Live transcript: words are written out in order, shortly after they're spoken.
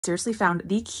Seriously found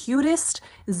the cutest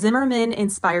Zimmerman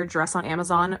inspired dress on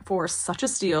Amazon for such a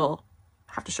steal.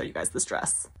 I have to show you guys this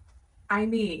dress. I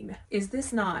mean, is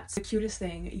this not the cutest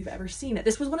thing you've ever seen?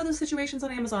 This was one of those situations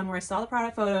on Amazon where I saw the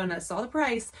product photo and I saw the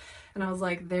price and I was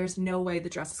like, there's no way the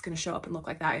dress is going to show up and look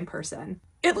like that in person.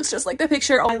 It looks just like the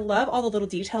picture. I love all the little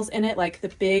details in it, like the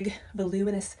big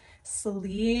voluminous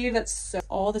sleeve. That's so,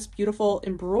 all this beautiful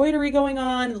embroidery going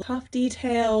on, puff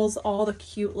details, all the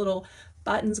cute little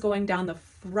buttons going down the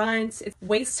front. It's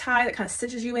waist tie that kind of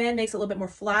stitches you in, makes it a little bit more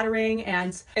flattering, and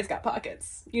it's got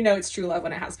pockets. You know it's true love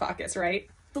when it has pockets, right?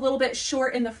 It's a little bit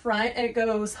short in the front and it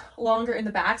goes longer in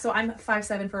the back. So I'm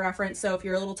 5'7" for reference. So if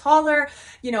you're a little taller,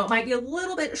 you know, it might be a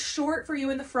little bit short for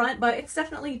you in the front, but it's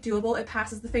definitely doable. It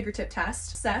passes the fingertip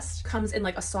test. Comes in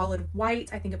like a solid white.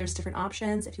 I think there's different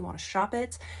options. If you want to shop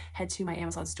it, head to my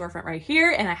Amazon storefront right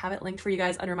here. And I have it linked for you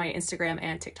guys under my Instagram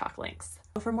and TikTok links.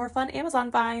 For more fun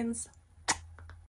Amazon finds.